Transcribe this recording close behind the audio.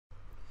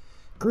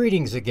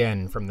Greetings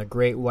again from the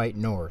Great White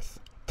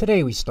North.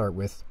 Today we start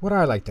with what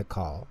I like to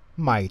call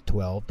my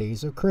 12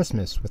 Days of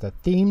Christmas with a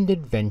themed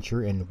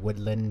adventure in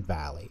Woodland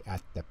Valley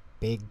at the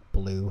Big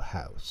Blue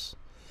House.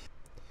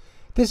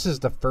 This is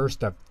the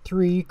first of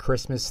 3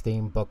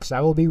 Christmas-themed books I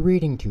will be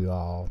reading to you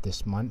all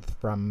this month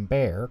from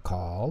Bear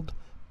called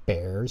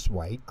Bear's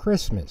White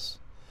Christmas.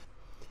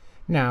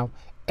 Now,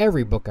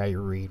 every book I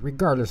read,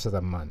 regardless of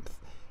the month,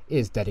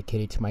 is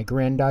dedicated to my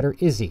granddaughter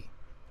Izzy.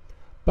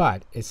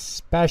 But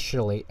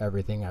especially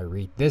everything I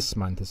read this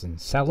month is in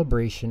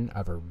celebration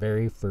of her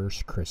very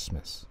first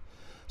Christmas.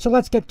 So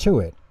let's get to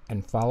it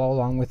and follow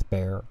along with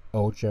Bear,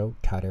 Ojo,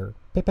 Tutter,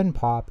 Pip and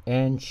Pop,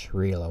 and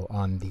Trilo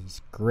on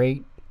these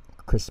great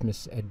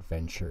Christmas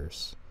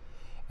adventures.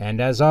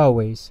 And as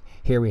always,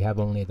 here we have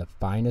only the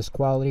finest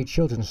quality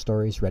children's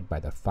stories read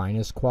by the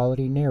finest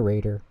quality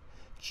narrator.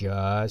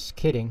 Just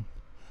kidding.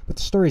 But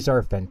the stories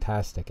are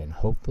fantastic and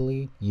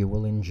hopefully you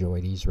will enjoy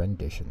these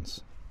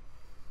renditions.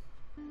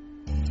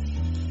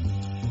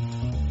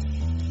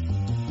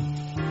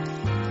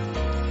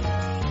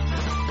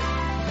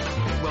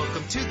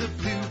 Welcome to the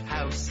Blue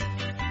House.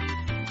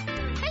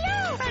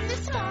 Hello from the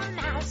small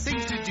mouse.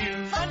 Things to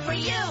do. Fun for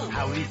you.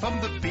 Howdy from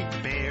the Big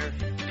Bear.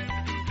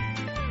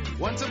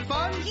 Want some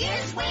fun?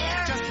 Here's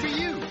where. Just for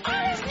you.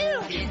 All is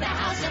new in the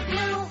House of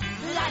Blue.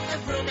 Lots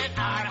of room at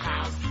our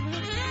house.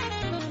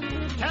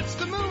 Catch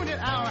the moon at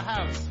our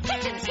house.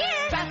 Kitchen's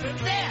here.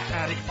 Bathroom's there.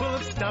 Attic full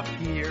of stuff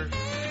here.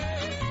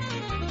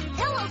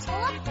 Pillows full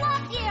of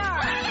fluff here.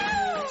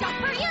 Just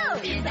for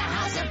you in the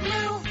House of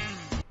Blue.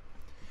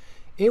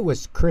 It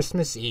was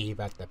Christmas Eve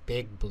at the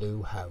Big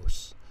Blue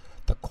House.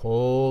 The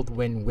cold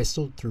wind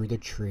whistled through the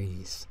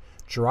trees.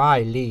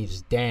 Dry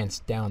leaves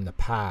danced down the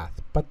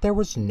path, but there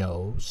was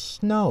no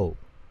snow.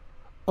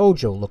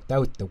 Ojo looked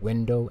out the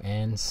window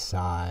and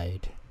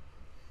sighed.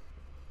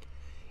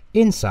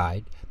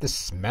 Inside, the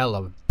smell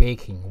of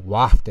baking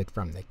wafted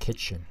from the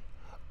kitchen.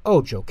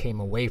 Ojo came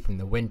away from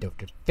the window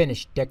to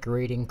finish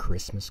decorating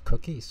Christmas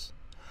cookies.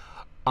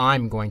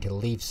 "I'm going to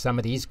leave some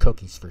of these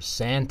cookies for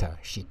Santa,"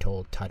 she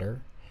told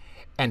Tutter.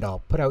 "And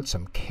I'll put out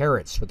some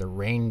carrots for the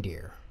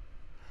reindeer.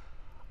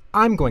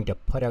 I'm going to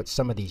put out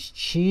some of these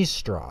cheese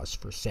straws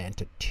for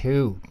Santa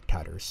too,"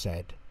 Tutter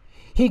said.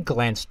 He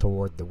glanced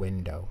toward the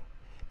window.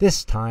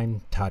 This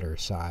time Tutter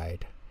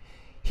sighed.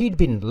 He'd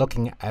been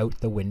looking out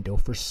the window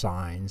for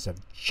signs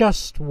of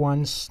just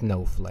one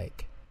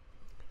snowflake.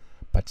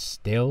 But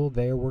still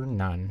there were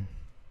none.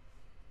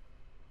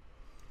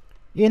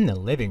 In the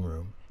living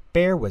room,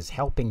 Bear was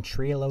helping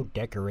Trilo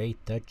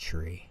decorate the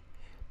tree.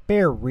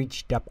 Bear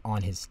reached up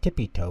on his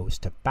tippy toes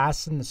to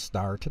fasten the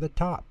star to the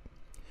top.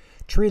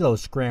 Trilo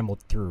scrambled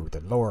through the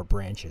lower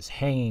branches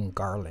hanging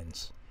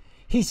garlands.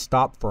 He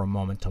stopped for a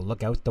moment to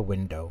look out the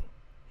window.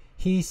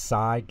 He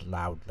sighed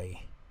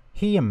loudly.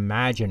 He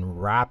imagined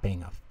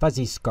wrapping a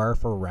fuzzy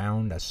scarf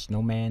around a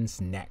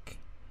snowman's neck.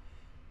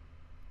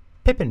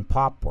 Pip and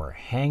Pop were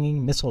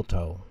hanging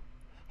mistletoe.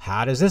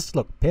 "How does this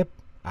look, Pip?"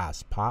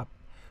 asked Pop.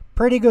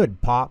 "Pretty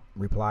good, Pop,"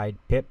 replied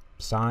Pip,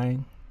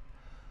 sighing.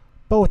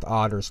 Both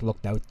otters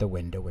looked out the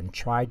window and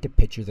tried to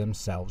picture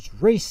themselves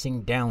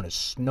racing down a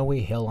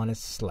snowy hill on a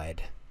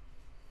sled.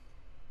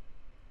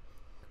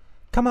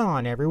 "Come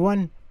on,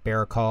 everyone,"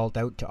 Bear called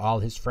out to all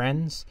his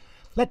friends.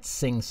 "Let's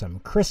sing some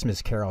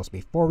Christmas carols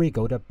before we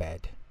go to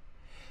bed."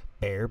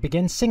 Bear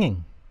began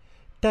singing.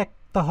 "Deck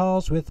the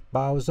halls with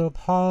boughs of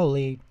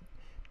holly."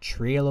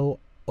 Trilo,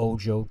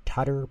 Ojo,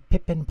 Tutter,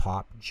 Pip, and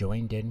Pop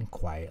joined in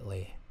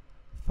quietly.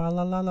 "Fa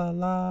la la la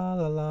la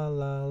la la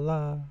la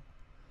la."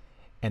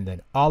 And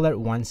then all at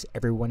once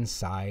everyone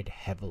sighed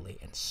heavily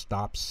and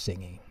stopped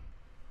singing.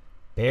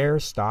 Bear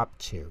stopped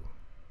too.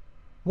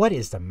 "What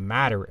is the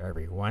matter,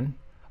 everyone?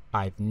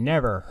 I've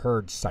never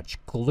heard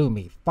such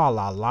gloomy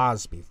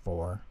fa-la-las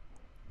before.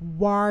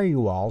 Why are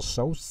you all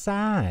so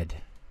sad?"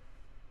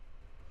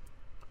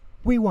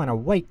 "We want a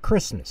white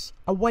Christmas,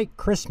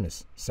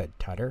 said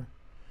Tutter.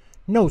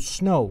 "No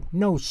snow,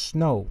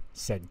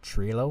 said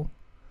Trilo.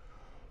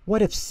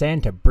 "What if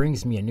Santa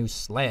brings me a new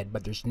sled,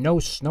 but there's no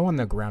snow on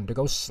the ground to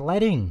go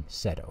sledding?"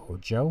 said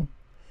Ojo.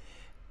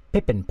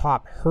 Pip and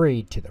Pop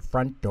hurried to the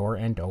front door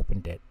and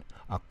opened it.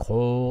 A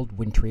cold,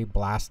 wintry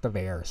blast of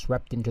air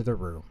swept into the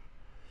room.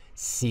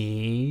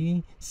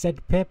 "See,"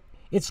 said Pip,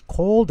 "it's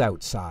cold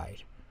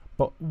outside."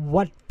 "But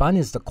what fun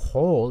is the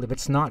cold if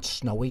it's not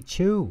snowy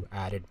too?"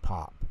 added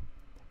Pop.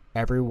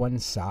 Everyone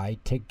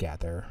sighed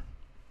together.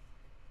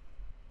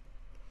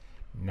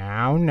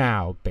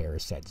 Now, Bear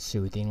said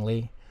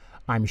soothingly.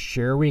 "I'm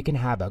sure we can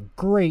have a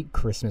great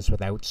Christmas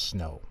without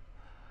snow.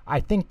 I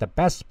think the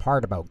best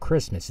part about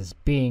Christmas is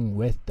being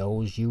with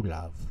those you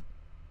love."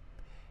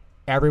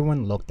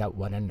 Everyone looked at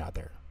one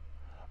another.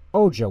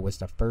 Ojo was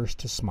the first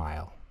to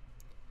smile.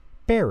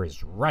 "Bear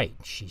is right,"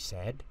 she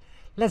said.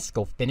 "Let's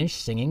go finish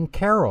singing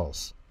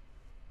carols."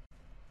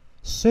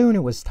 Soon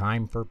it was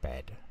time for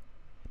bed.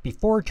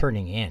 Before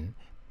turning in,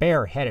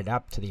 Bear headed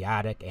up to the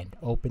attic and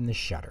opened the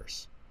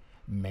shutters.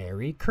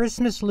 "Merry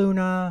Christmas,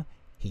 Luna,"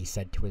 he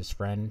said to his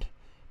friend.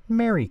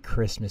 "Merry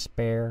Christmas,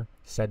 Bear,"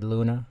 said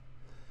Luna.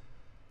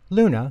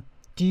 "Luna,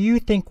 Do you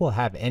think we'll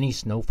have any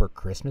snow for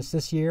Christmas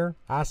this year?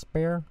 Asked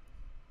Bear.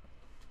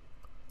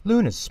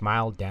 Luna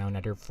smiled down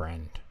at her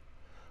friend.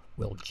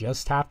 We'll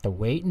just have to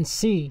wait and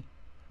see,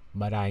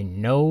 but I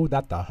know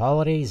that the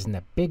holidays in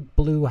the big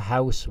blue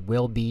house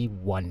will be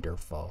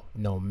wonderful,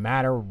 no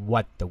matter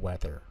what the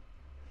weather.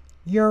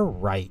 You're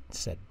right,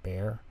 said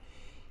Bear.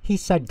 He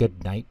said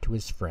good night to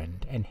his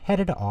friend and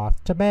headed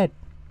off to bed.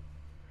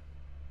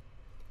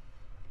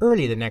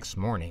 Early the next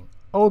morning,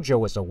 Ojo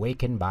was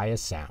awakened by a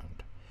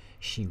sound.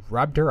 She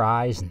rubbed her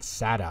eyes and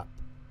sat up.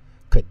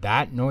 Could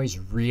that noise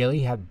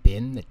really have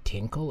been the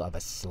tinkle of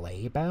a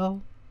sleigh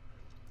bell?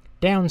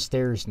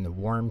 Downstairs in the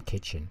warm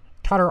kitchen,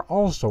 Tutter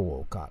also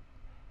woke up.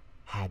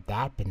 Had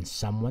that been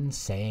someone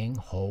saying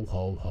ho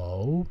ho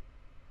ho?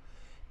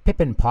 Pip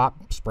and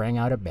Pop sprang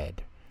out of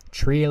bed.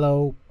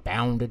 Trilo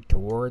bounded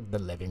toward the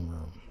living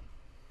room.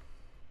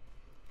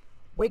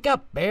 Wake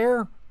up,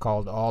 Bear,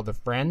 called all the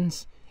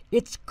friends.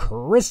 It's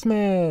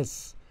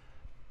Christmas!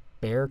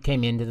 Bear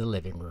came into the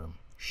living room.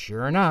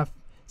 Sure enough,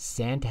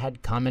 Santa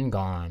had come and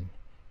gone.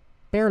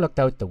 Bear looked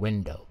out the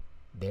window.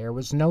 There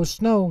was no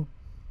snow.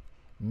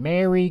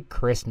 Merry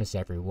Christmas,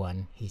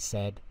 everyone, he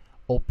said,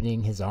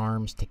 opening his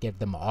arms to give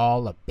them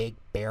all a big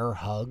bear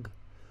hug.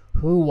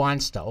 Who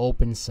wants to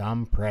open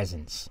some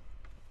presents?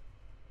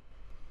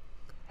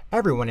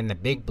 Everyone in the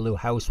big blue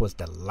house was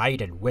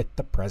delighted with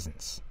the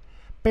presents.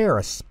 Bear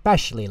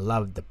especially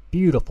loved the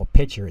beautiful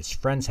picture his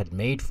friends had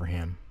made for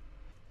him.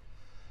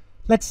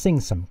 Let's sing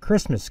some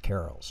Christmas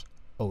carols,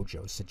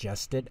 Ojo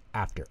suggested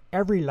after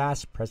every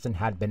last present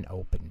had been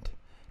opened.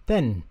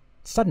 Then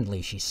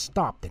suddenly she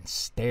stopped and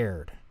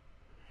stared.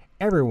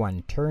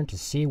 Everyone turned to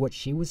see what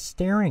she was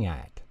staring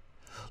at.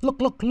 Look,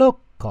 look,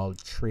 look, called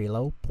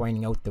Trilo,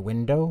 pointing out the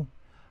window.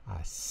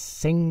 A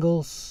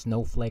single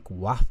snowflake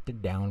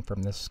wafted down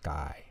from the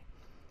sky.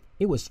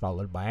 It was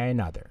followed by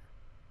another,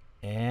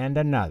 and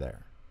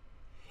another.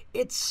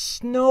 It's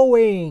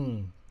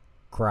snowing!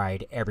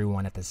 Cried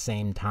everyone at the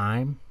same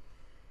time.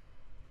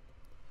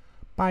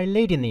 By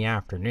late in the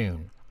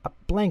afternoon, a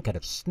blanket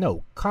of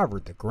snow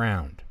covered the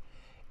ground.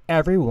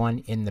 Everyone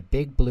in the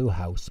big blue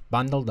house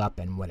bundled up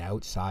and went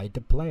outside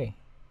to play.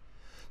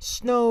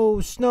 Snow,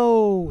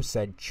 snow,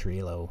 said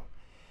Trilo.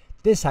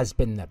 This has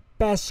been the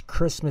best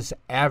Christmas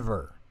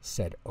ever,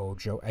 said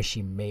Ojo as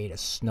she made a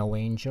snow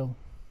angel.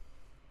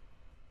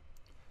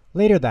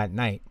 Later that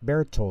night,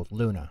 Bear told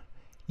Luna,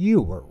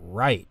 You were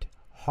right.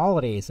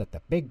 Holidays at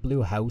the big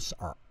blue house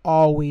are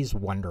always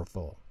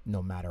wonderful,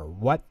 no matter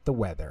what the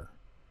weather.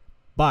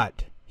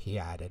 But, he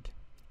added,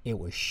 it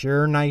was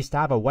sure nice to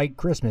have a white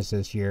Christmas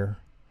this year.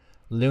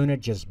 Luna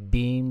just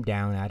beamed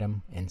down at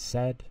him and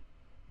said,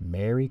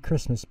 Merry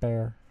Christmas,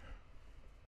 Bear.